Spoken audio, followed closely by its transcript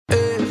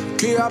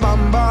Kia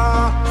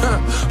Bamba,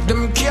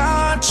 them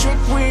can't trick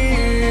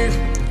we.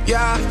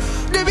 Yeah,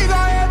 the bigger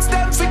heads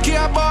them fi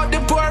care about the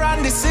poor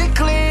and the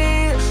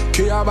sickly.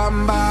 Kia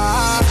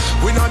Bamba,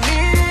 we no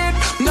need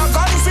no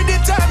gun fi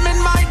determine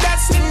my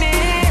destiny.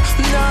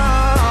 No,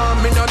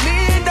 me no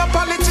need a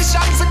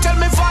politician fi tell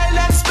me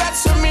violence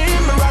best for me.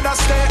 Me rather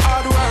stay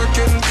hard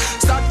working,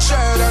 start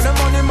cheddar. The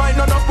money might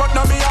not enough, but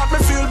now me heart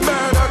me feel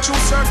better. True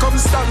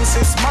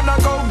circumstances, man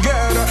I go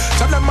get her.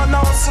 Tell them man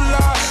a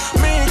hustler,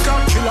 me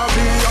can killer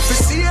be. Have to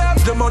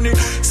save the money,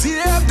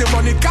 save the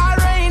money. Car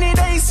rainy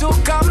days to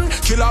come.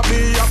 Killer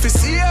be, have to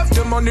save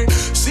the money,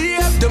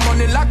 save the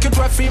money. Lock it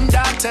with him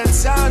that and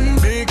son.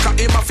 Because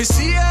him have to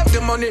save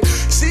the money,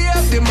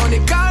 save the money.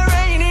 Car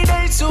rainy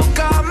days to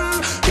come.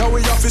 Yeah,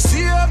 we have to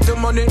save the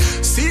money,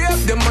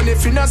 save the money.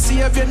 If you not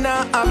save, you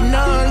not have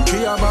none.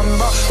 Kia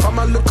Bamba, I'm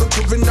a little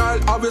juvenile.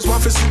 Always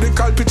want to see the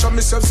call picture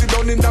myself sit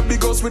down in that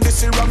big house with the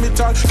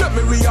ceramical. Let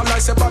me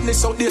realize a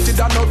badness outdated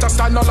and out of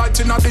style. No light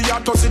in the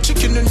yard, toss the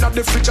chicken in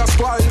the fridge as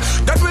spoil.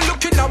 Then we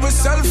looking at we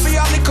selfie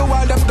a little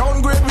while. Them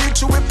downgrade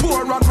reach you, we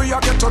poor and we a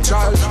get a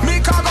child.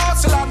 Me can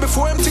hustle out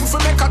before him think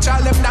for make a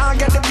child. Them now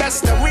get the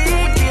best of we.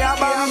 Kia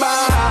Bamba,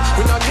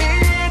 we no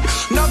need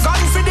no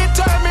gun for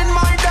determine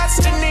my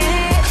destiny.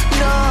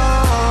 No,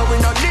 we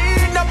no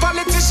need no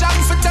politician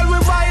for tell we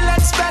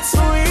violence best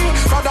for we.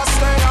 Rather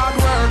stay hard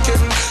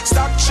working,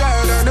 stop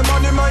cheddar. The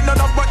money might not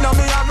enough, but now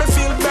me and me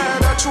feel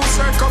better. True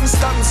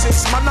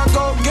circumstances, man I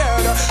go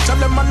get her. Tell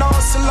them man a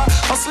hustler,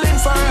 hustling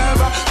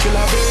forever.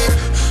 Killer bear,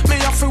 me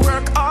have to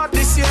work hard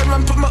this year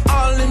and put my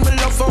all in. Me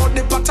love all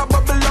the pot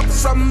bubble up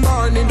from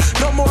morning.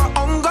 No more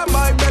hunger,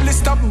 my belly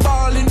stop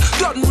balling.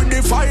 Done with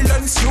the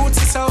violence, youth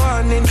is a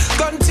warning.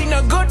 Gun thing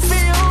a good for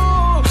you,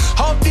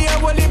 out there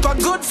will it a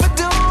good for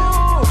do.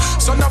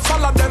 So no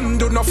follow them,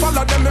 do not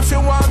follow them if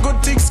you want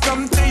good things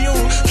come to you.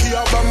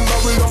 Kia Bamba,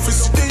 we love to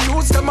see the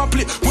youths them a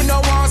play. We no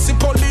want see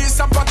police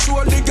a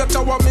patrol, they get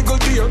our middle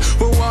deal.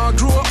 We want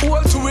grow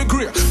old to we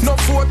grey. No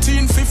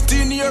 14,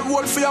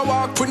 15-year-old for your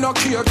walk, we no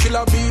care.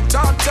 Killer beat,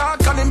 talk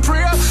and him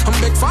pray. And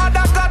make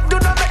Father God do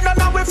not make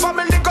none of we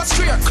family go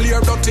straight.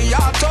 Clear dirty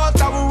heart out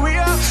of we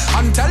wear.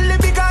 And tell the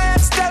bigger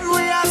heads them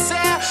we a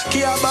say.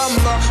 Kia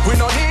Bamba, we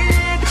no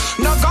need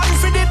no gun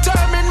for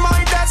determine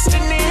my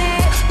destiny.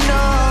 No,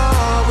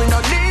 we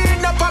no need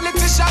no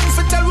politician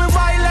for tell we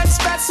violence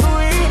best for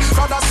we.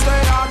 Rather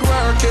stay hard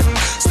working,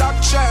 stop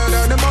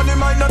cheddar. The money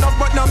might not enough,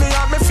 but now me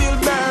and me feel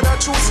better.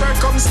 True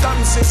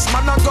circumstances,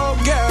 man I go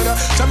get her.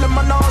 Tell them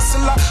man a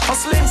hustler,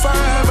 hustling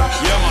forever.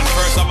 Yeah man,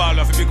 first of all, I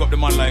have to pick up the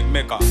man like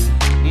Mecca.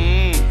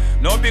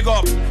 No big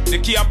up the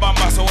Kia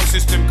Bamba sound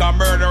system can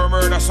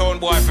murder sound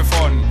boy for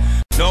fun.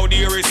 Now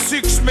there is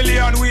 6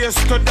 million ways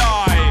to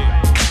die.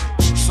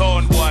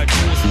 Sound boy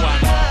choose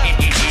one.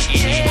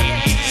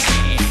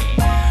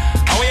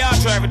 And we are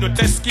driving to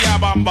test Kia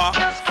Bamba.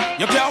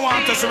 You can't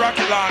want us a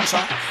rocket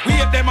launcher.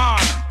 Wait them on,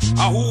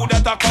 a who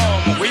that a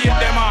come. Wait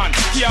them on,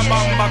 Kia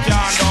Bamba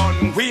can't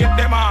done. Wait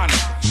them on,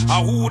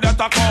 a who that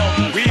a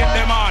come. Wait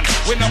them on,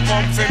 we no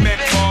come for make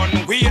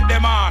fun. Wait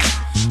them on,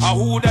 a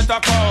who that a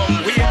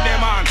come. Wait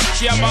them on,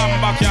 Kia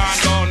Bamba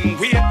can't done.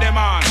 Wait them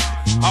on,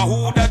 a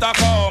who that a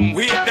come.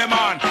 Wait them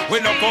on, we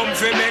no come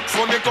for make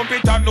fun. We come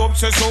fit and up,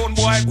 say sound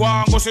boy go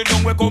and go sit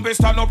down. We come fi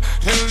stand up,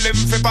 tell them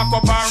fi pack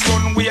up and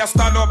run. We a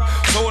stand up,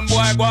 sound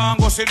boy go and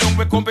go sit down.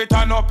 We come fit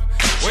and up,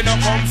 we no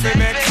come fi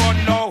make fun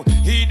now.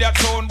 He that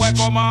sound boy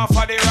come off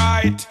of the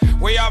right.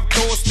 We have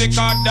two sticker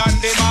than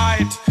the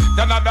might.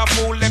 Then another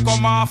fool they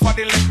come off of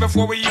the left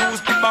before we use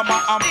the bomber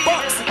and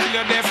box it till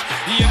you're deaf.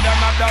 Here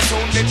another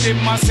sound the tip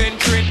my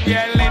centric, the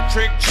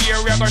electric chair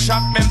we a go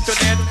shot them to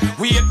death.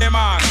 Wait them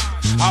on,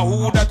 a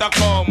who that a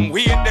come.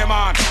 Wait them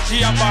on,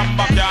 Kia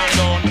Bamba can't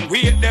done.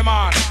 Wait them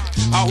on,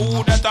 a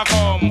who that a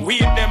come.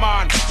 Wait them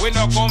on, we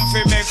no come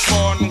fi make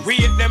fun.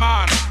 Wait them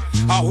on,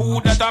 a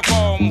who that a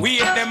come. Wait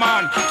them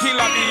on,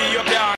 killer be you can't.